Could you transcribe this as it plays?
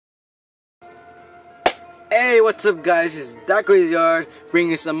Hey, what's up guys, it's That Crazy Yard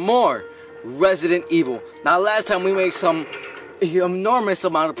bringing some more Resident Evil. Now last time we made some enormous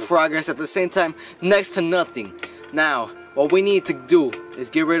amount of progress, at the same time next to nothing. Now what we need to do is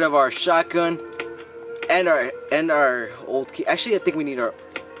get rid of our shotgun and our old key. Actually I think we need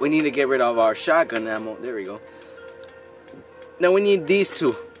to get rid of our shotgun ammo. There we go. Now we need these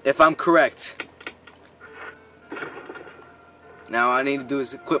two, if I'm correct. Now all I need to do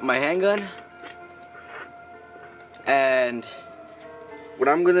is equip my handgun. And what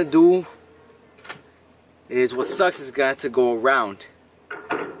I'm gonna do is, what sucks is gonna have to go around.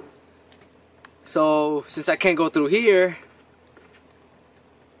 So since I can't go through here,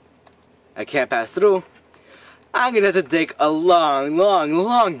 I can't pass through, I'm gonna have to take a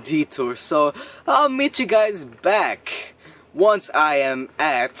long detour. So I'll meet you guys back once I am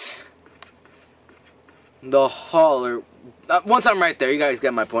at the hauler. Once I'm right there, you guys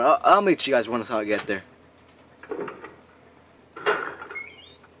get my point. I'll meet you guys once I get there.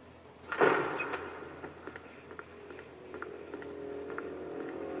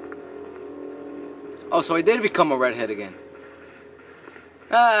 Oh, so I did become a redhead again.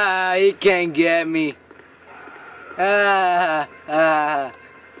 Ah, he can't get me. Should I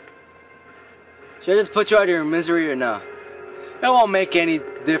just put you out of your misery or no? It won't make any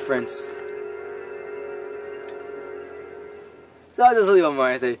difference. So I'll just leave him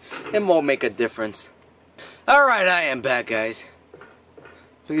right there. It won't make a difference. Alright, I am back, guys.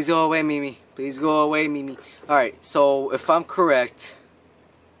 Please go away, Mimi. Please go away, Mimi. Alright, so if I'm correct...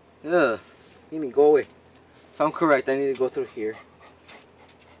 Mimi, go away. If I'm correct, I need to go through here.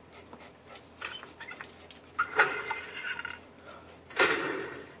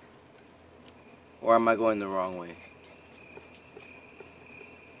 Or am I going the wrong way?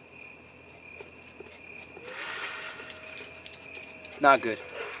 Not good.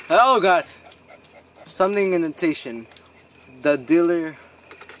 Oh god! Something indentation. The dealer...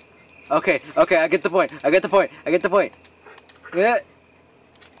 Okay, I get the point. I get the point. Yeah.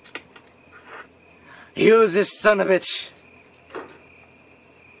 Use this son of a bitch.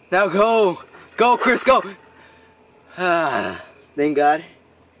 Now go. Go, Chris, go. Ah, thank God.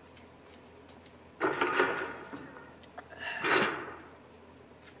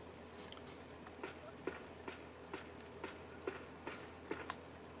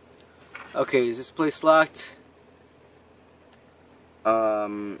 Okay, is this place locked?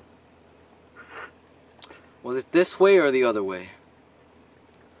 Was it this way or the other way?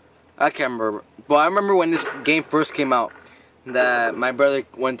 I can't remember. Well, I remember when this game first came out that my brother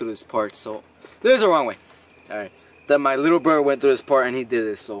went through this part, so there's the wrong way. Alright. That my little brother went through this part and he did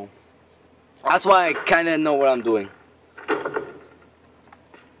this, so that's why I kinda know what I'm doing.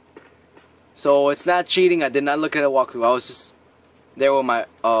 So it's not cheating, I did not look at a walkthrough, I was just there with my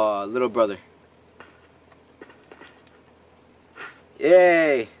little brother.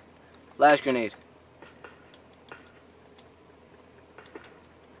 Yay! Flash grenade.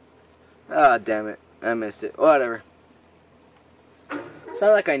 Ah, damn it. I missed it. Whatever. It's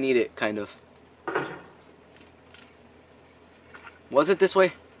not like I need it, kind of. Was it this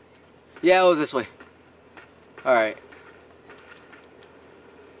way? Yeah, it was this way. Alright.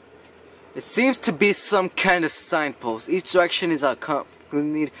 It seems to be some kind of signpost. Each direction is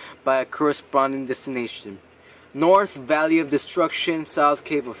accompanied by a corresponding destination. North, Valley of Destruction. South,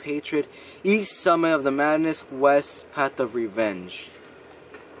 Cave of Hatred. East, Summit of the Madness. West, Path of Revenge.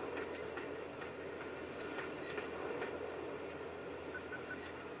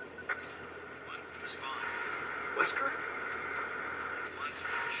 Whisker? Monster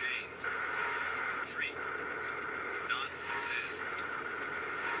chains. Tree. Not exist.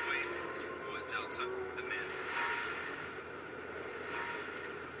 Wait. Woods outside the mansion.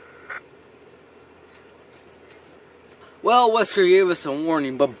 Well, Wesker gave us a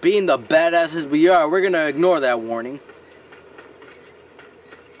warning, but being the badasses we are, we're gonna ignore that warning.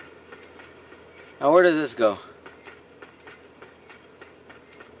 Now where does this go?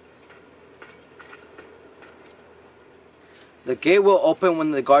 The gate will open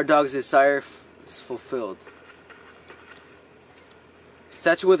when the guard dog's desire is fulfilled.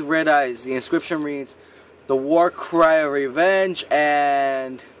 Statue with red eyes. The inscription reads, "The war cry of revenge,"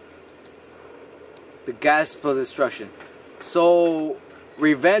 and the gasp of destruction. So,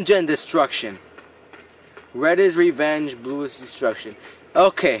 revenge and destruction. Red is revenge, blue is destruction.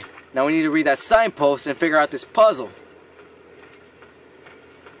 Okay, now we need to read that signpost and figure out this puzzle.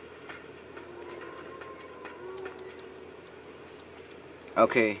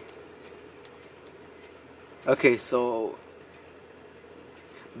 Okay, so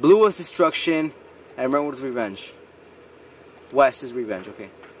blue was destruction and red was revenge. West is revenge, okay.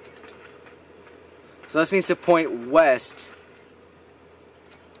 So this needs to point west.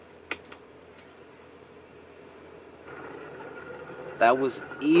 That was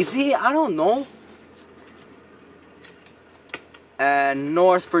easy? I don't know. And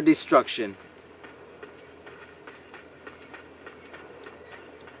north for destruction.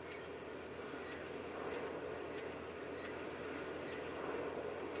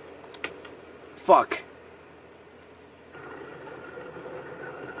 Fuck.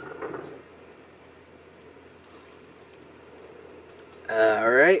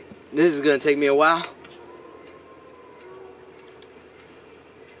 Alright. This is gonna take me a while.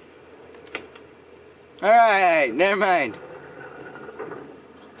 Alright, never mind.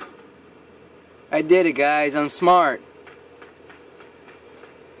 I did it, guys. I'm smart.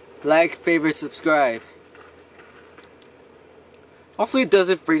 Like, favorite, subscribe. Hopefully it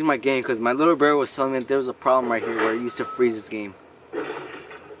doesn't freeze my game, because my little brother was telling me that there was a problem right here where it used to freeze this game.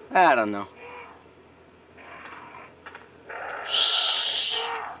 I don't know. Shh.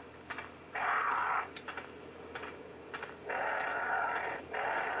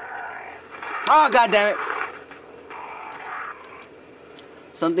 Oh, god damn it!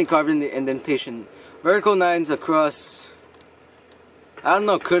 Something carved in the indentation. Vertical lines across. I don't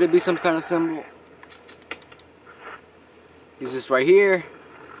know, could it be some kind of symbol? Is this right here?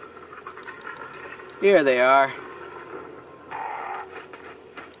 Here they are.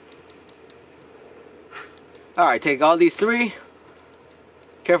 Alright, take all these three.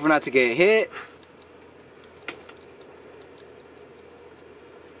 Careful not to get hit.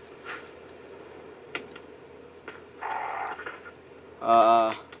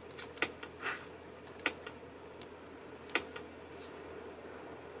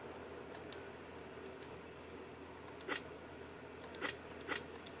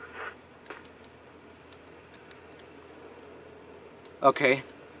 Okay.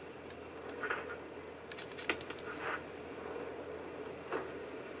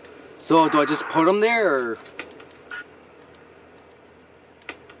 So, do I just put them there, or?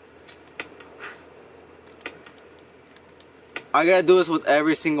 I gotta do this with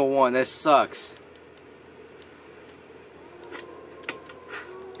every single one. This sucks.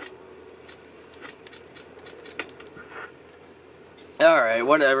 Alright,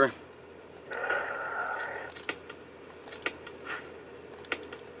 whatever.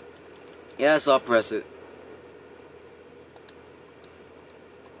 Yes, I'll press it.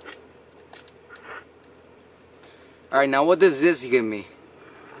 Alright, now what does this give me?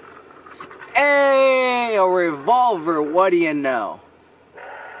 Hey, a revolver, what do you know?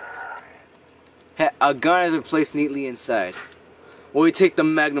 A gun has been placed neatly inside. Will we take the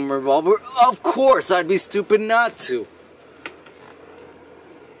Magnum revolver? Of course, I'd be stupid not to.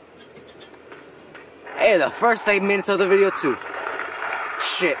 Hey, the first 8 minutes of the video too.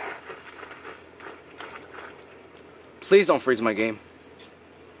 Shit. Please don't freeze my game.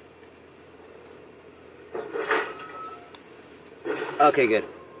 Okay, good.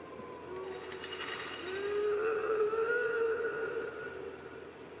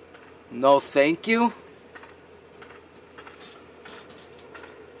 No, thank you.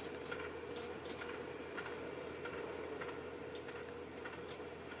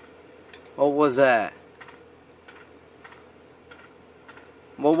 What was that?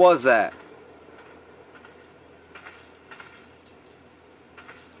 What was that?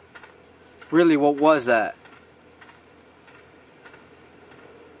 Really, what was that?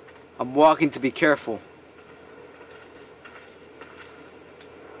 I'm walking to be careful.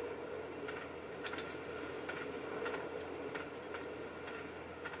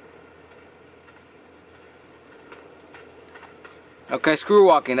 Okay, screw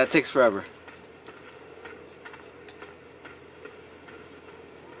walking, that takes forever.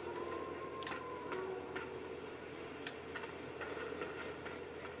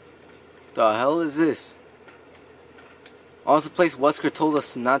 The hell is this? Oh, it's the place Wesker told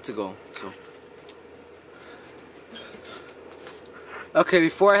us not to go, so. Okay,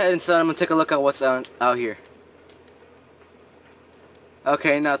 before I head inside, I'm gonna take a look at what's out here.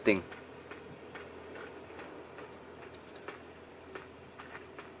 Okay, nothing.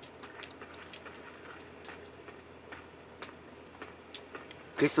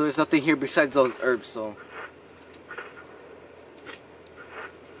 Okay, so there's nothing here besides those herbs, so.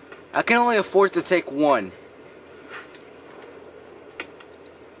 I can only afford to take one.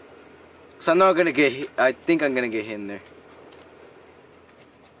 So I'm not gonna get hit. I think I'm gonna get hit in there.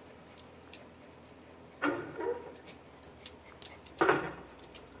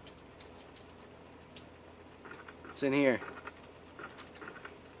 It's in here.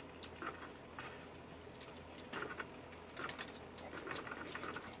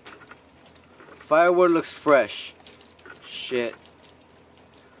 Firewood looks fresh. Shit.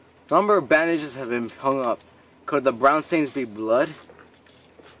 Number of bandages have been hung up. Could the brown stains be blood?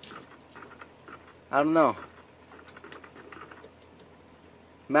 I don't know.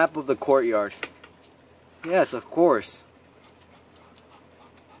 Map of the courtyard. Yes, of course.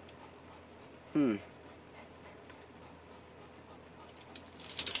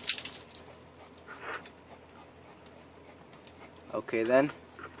 Okay then.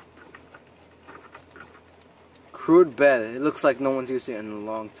 Crude bed. It looks like no one's used it in a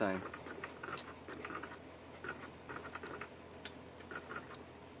long time.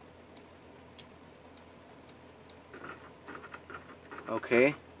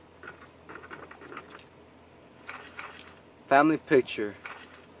 Okay. Family picture.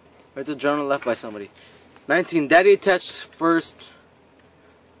 It's a journal left by somebody. 19. Daddy attached first.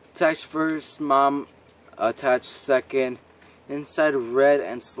 Attached first. Mom attached second. Inside red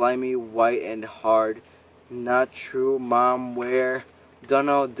and slimy, white and hard. Not true. Mom where?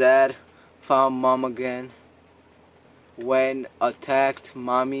 Dunno. Dad found mom again. When attacked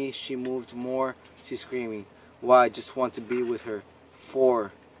mommy, she moved more. She's screaming. Why? Just want to be with her.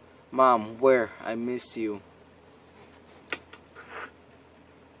 4. Mom where? I miss you.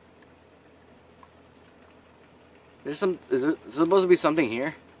 Is there supposed to be something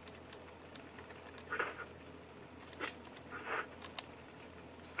here?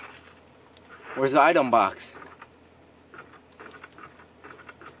 Where's the item box?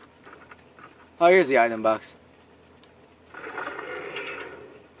 Oh, here's the item box.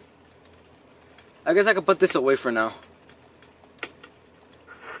 I guess I can put this away for now.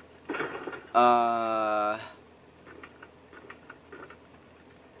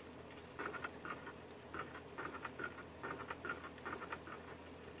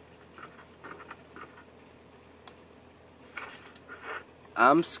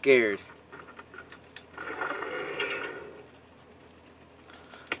 I'm scared.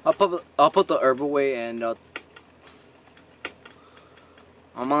 I'll put the herb away, and I'm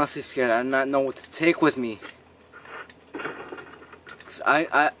honestly scared. I do not know what to take with me. 'Cause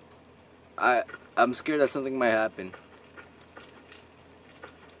I'm scared that something might happen.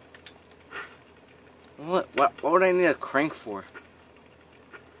 What would I need a crank for?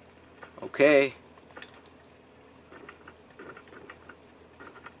 Okay.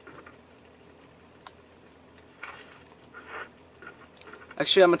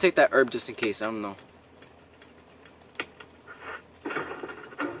 Actually, I'm gonna take that herb just in case. I don't know.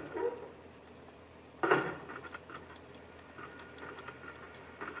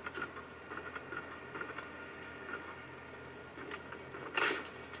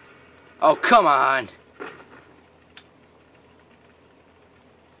 Oh, come on!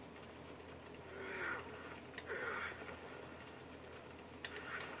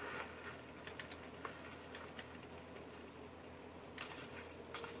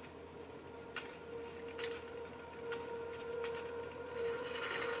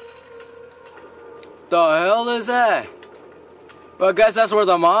 The hell is that? Well, I guess that's where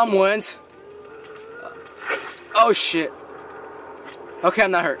the mom went. Oh shit. Okay,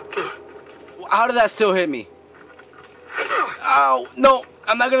 I'm not hurt. How did that still hit me? Oh, no.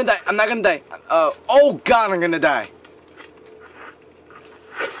 I'm not gonna die. I'm not gonna die. Oh god, I'm gonna die.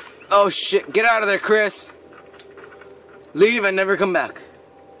 Oh shit. Get out of there, Chris. Leave and never come back.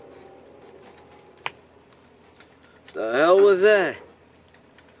 The hell was that?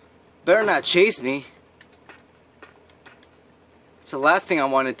 Better not chase me. It's the last thing I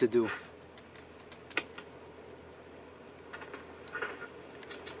wanted to do.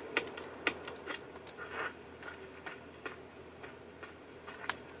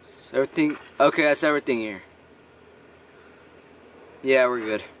 Is everything okay? That's everything here. Yeah, we're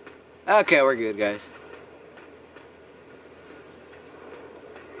good. Okay, we're good, guys.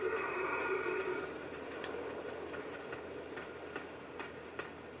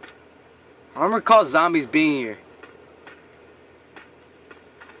 I don't recall zombies being here.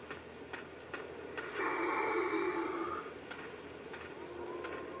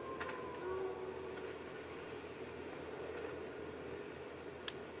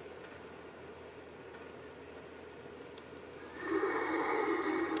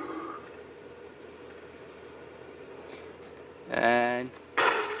 And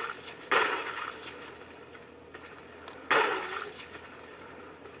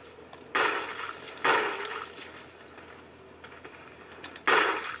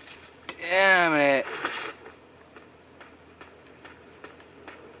damn it.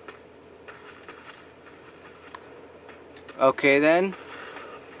 Okay then.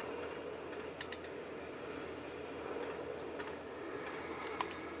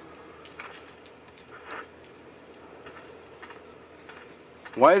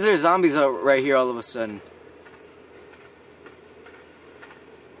 Why is there zombies out right here all of a sudden?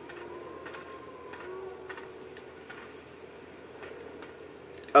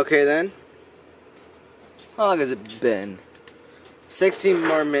 Okay then. How long has it been? 16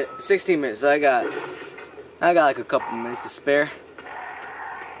 more minutes. 16 minutes. I got like a couple minutes to spare.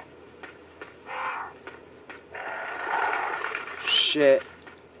 Shit.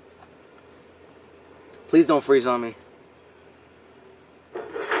 Please don't freeze on me.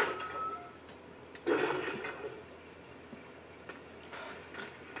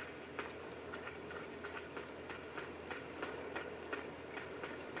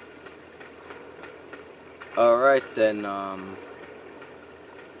 Alright then, at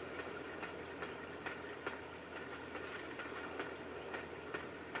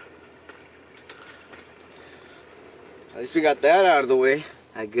least we got that out of the way,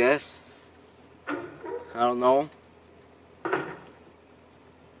 I guess. I don't know.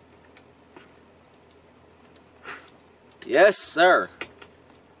 Yes, sir.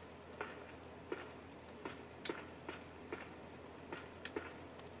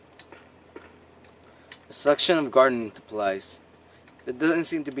 A section of gardening supplies. There doesn't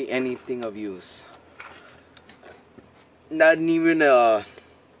seem to be anything of use. Not even there's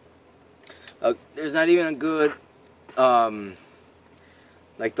not even a good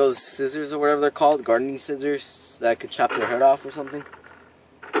like those scissors or whatever they're called, gardening scissors that could chop their head off or something.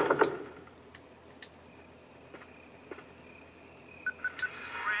 This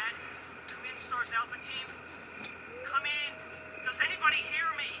is Brad. Come in, Stars Alpha Team. Come in. Does anybody hear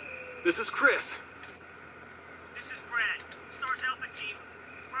me? This is Chris. This is Brad. Stars Alpha Team.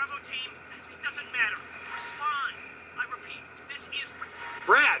 Bravo Team. It doesn't matter. Respond. I repeat, this is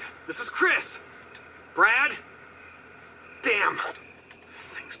Brad, this is Chris. Brad? Damn.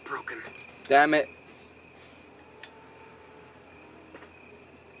 Thing's broken. Damn it.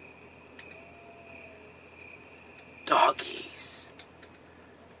 Doggies.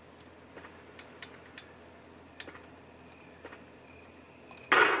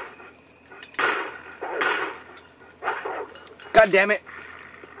 God damn it.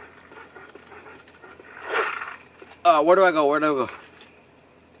 Where do I go? Where do I go?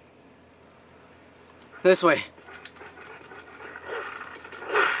 This way.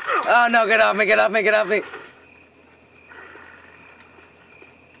 Oh no, get off me, get off me, get off me.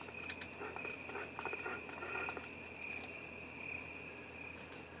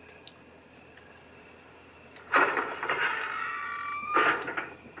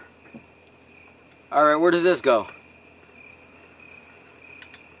 Alright, where does this go?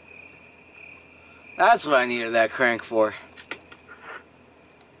 That's what I needed that crank for.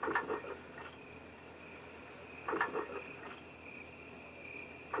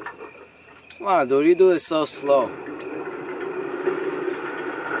 Come on, dude, you do this so slow.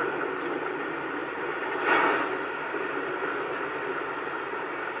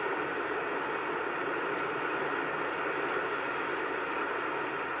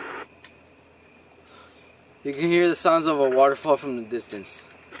 You can hear the sounds of a waterfall from the distance.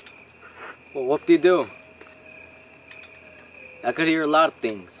 Well, what do you do? I could hear a lot of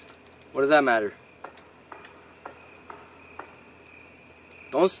things. What does that matter?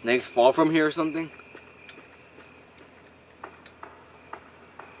 Don't snakes fall from here or something?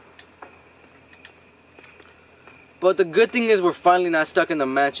 But the good thing is we're finally not stuck in the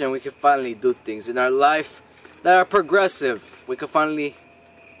mansion. We can finally do things in our life that are progressive. We can finally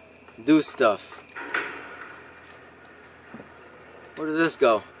do stuff. Where does this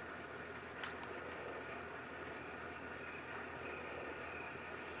go?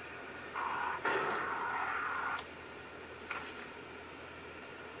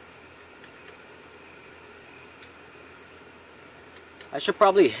 I should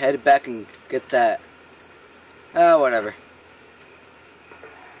probably head back and get that. Whatever.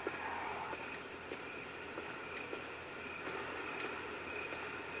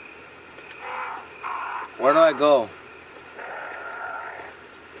 Where do I go?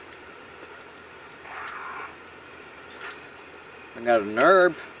 I got an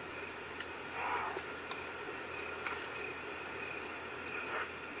herb.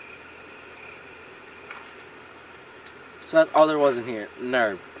 So that's all there was in here. An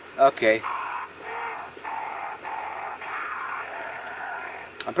herb. Okay.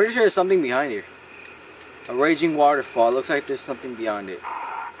 I'm pretty sure there's something behind here. A raging waterfall. Looks like there's something beyond it.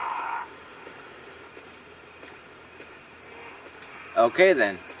 Okay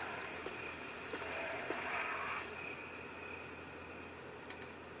then.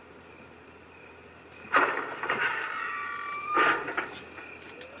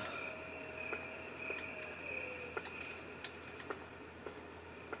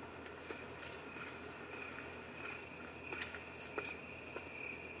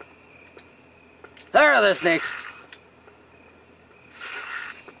 There are the snakes.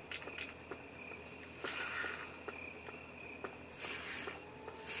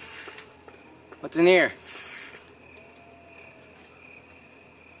 What's in here?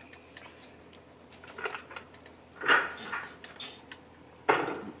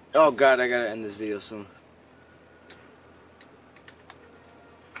 Oh god, I gotta end this video soon.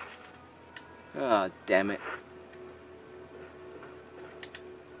 Oh, damn it.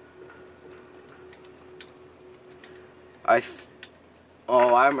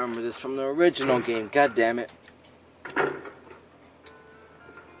 Oh, I remember this from the original game. God damn it.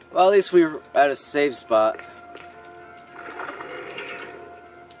 Well, at least we were at a safe spot.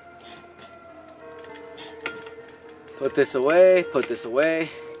 Put this away, put this away.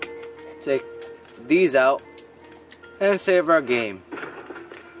 Take these out. And save our game.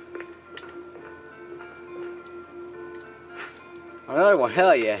 Another one,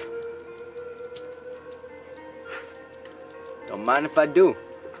 hell yeah. Don't mind if I do.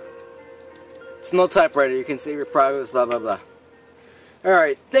 It's no typewriter, you can save your progress, blah blah blah.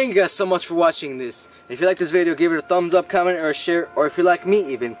 Alright, thank you guys so much for watching this. If you like this video, give it a thumbs up, comment, or a share, or if you like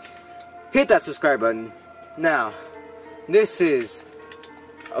me even, hit that subscribe button. Now, this is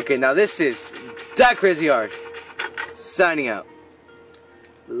That Crazy Yard, signing out.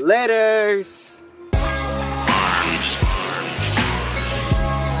 Laters!